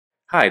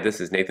Hi,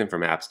 this is Nathan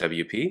from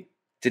AppsWP.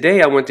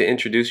 Today I want to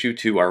introduce you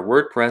to our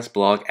WordPress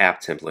blog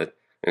app template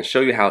and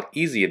show you how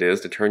easy it is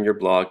to turn your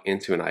blog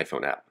into an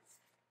iPhone app.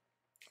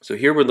 So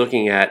here we're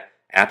looking at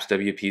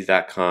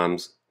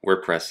AppsWP.com's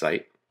WordPress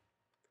site.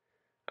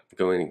 I'm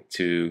going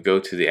to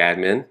go to the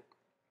admin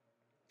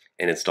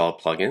and install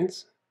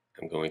plugins.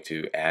 I'm going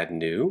to add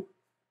new.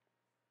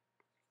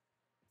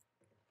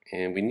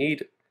 And we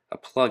need a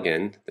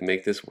plugin to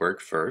make this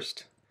work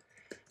first.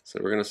 So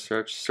we're going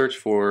to search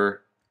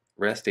for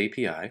REST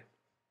API.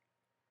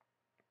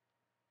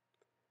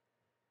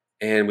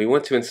 And we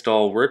want to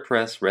install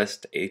WordPress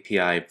REST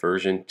API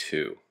version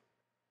 2.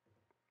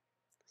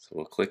 So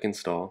we'll click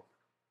install.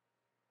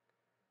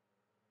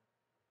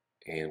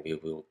 And we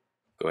will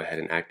go ahead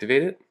and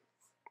activate it.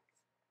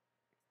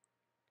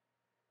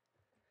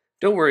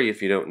 Don't worry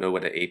if you don't know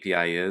what an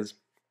API is,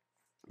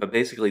 but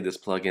basically this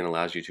plugin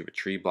allows you to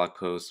retrieve blog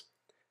posts,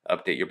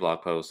 update your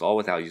blog posts, all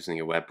without using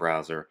a web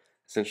browser,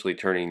 essentially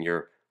turning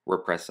your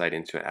WordPress site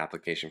into an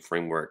application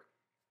framework.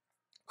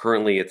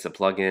 Currently it's a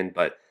plugin,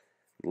 but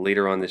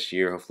later on this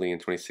year, hopefully in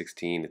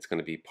 2016, it's going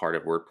to be part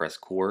of WordPress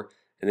core,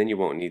 and then you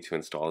won't need to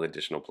install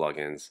additional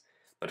plugins.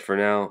 But for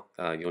now,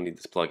 you'll need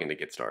this plugin to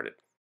get started.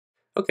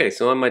 Okay,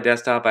 so on my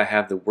desktop I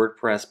have the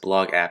WordPress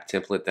blog app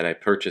template that I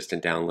purchased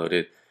and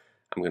downloaded.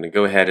 I'm going to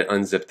go ahead and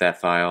unzip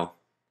that file.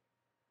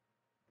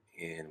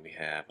 And we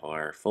have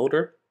our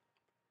folder.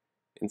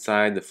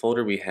 Inside the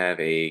folder we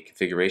have a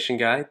configuration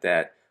guide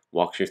that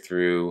walks you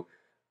through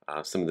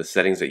some of the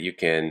settings that you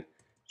can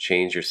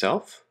change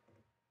yourself.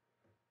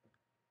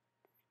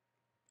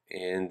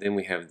 And then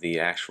we have the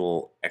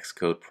actual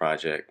Xcode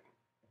project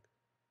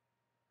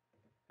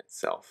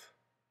itself.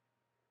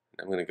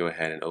 I'm going to go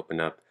ahead and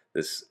open up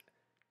this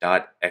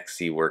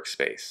 .xc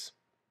workspace.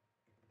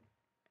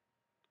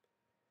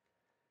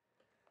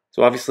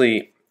 So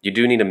obviously you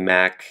do need a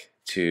Mac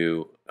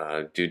to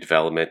do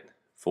development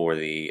for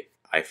the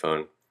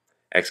iPhone.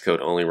 Xcode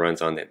only runs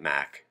on the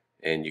Mac,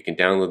 and you can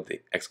download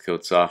the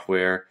Xcode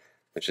software,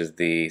 which is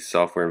the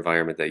software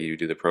environment that you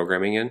do the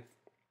programming in.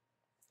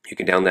 You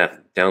can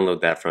download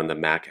that from the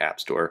Mac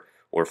App Store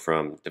or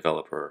from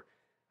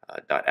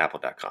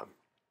developer.apple.com.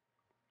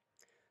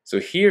 So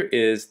here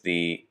is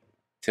the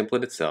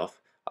template itself.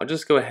 I'll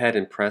just go ahead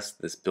and press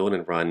this build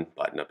and run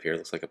button up here. It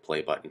looks like a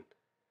play button.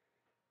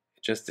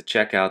 Just to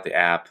check out the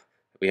app.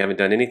 We haven't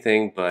done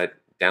anything but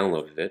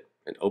downloaded it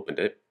and opened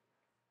it,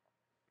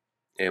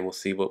 and we'll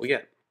see what we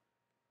get.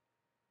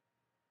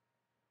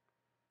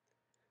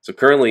 So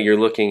currently you're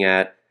looking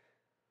at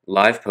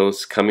live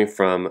posts coming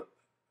from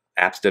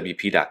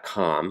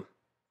AppsWP.com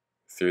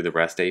through the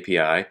REST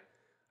API.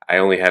 I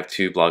only have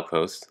 2 blog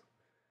posts,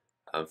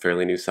 a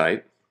fairly new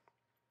site,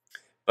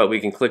 but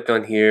we can click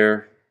on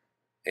here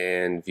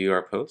and view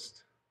our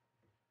post.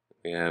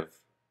 We have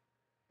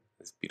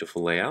this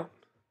beautiful layout.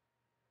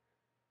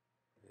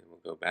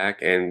 Go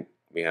back and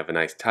we have a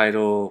nice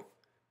title,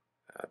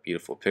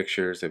 beautiful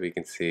pictures that we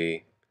can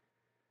see,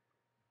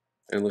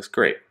 and it looks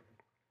great.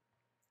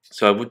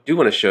 So I do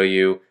want to show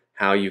you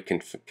how you can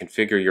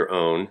configure your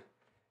own,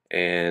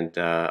 and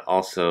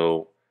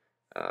also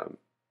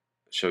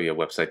show you a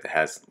website that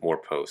has more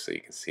posts so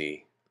you can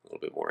see a little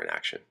bit more in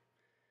action.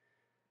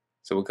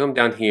 So we'll come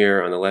down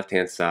here on the left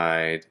hand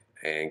side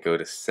and go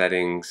to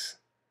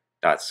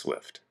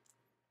settings.swift,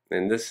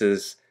 and this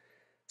is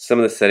some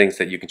of the settings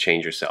that you can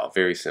change yourself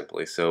very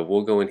simply. So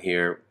we'll go in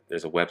here,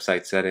 there's a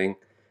website setting,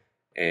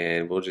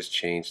 and we'll just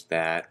change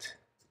that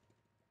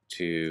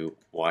to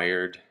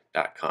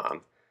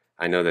wired.com.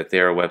 I know that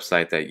they're a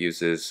website that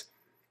uses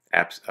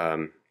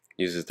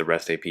uses the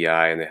REST API,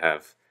 and they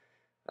have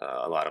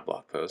a lot of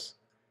blog posts.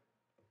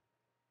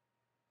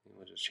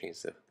 We'll just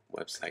change the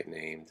website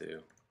name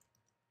to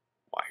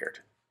Wired.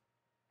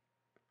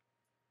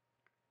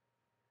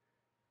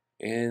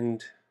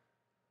 And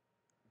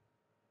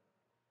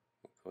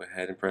go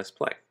ahead and press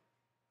play.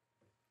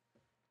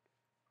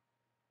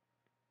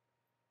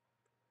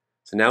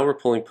 So now we're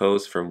pulling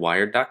posts from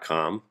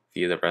wired.com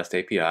via the REST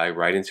API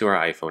right into our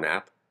iPhone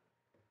app.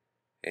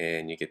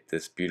 And you get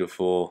this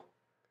beautiful,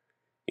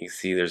 you can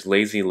see there's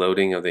lazy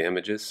loading of the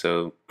images.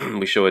 So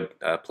we show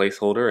a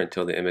placeholder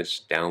until the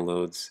image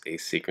downloads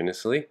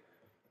asynchronously.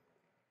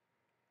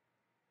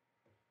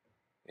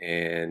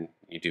 And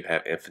you do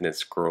have infinite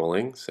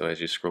scrolling. So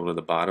as you scroll to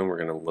the bottom, we're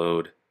going to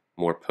load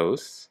more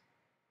posts.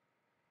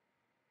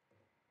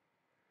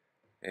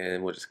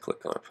 And we'll just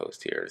click on a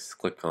post here. Just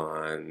click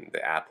on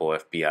the Apple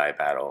FBI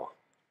battle.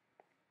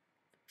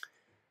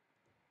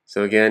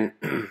 So again,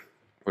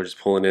 we're just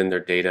pulling in their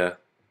data.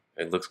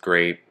 It looks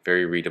great,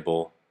 very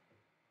readable.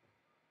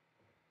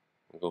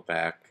 We'll go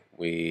back.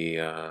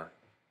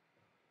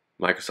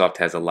 Microsoft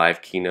has a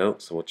live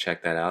keynote, so we'll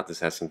check that out.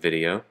 This has some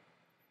video.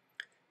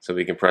 So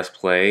we can press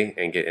play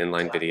and get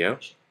inline video.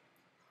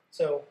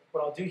 So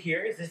what I'll do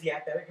here is this is the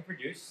app that I can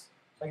produce.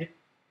 And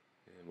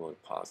we'll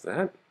pause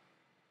that.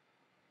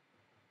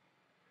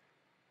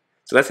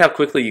 So that's how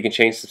quickly you can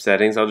change some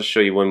settings. I'll just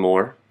show you one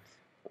more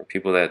for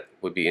people that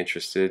would be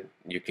interested.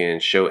 You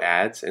can show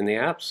ads in the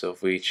app. So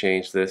if we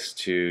change this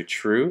to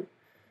true,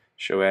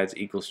 show ads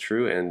equals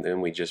true, and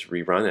then we just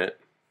rerun it.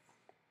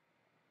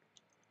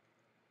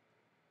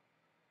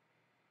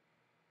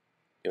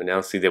 You'll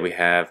now see that we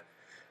have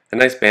a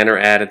nice banner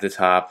ad at the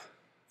top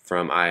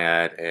from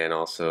iAd, and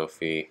also if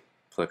we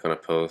click on a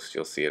post,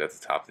 you'll see it at the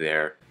top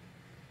there.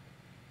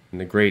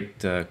 And a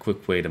great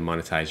quick way to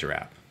monetize your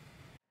app.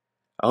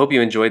 I hope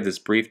you enjoyed this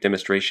brief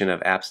demonstration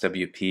of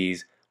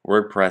AppsWP's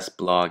WordPress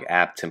blog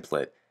app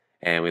template,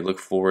 and we look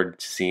forward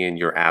to seeing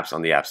your apps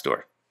on the App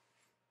Store.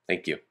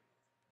 Thank you.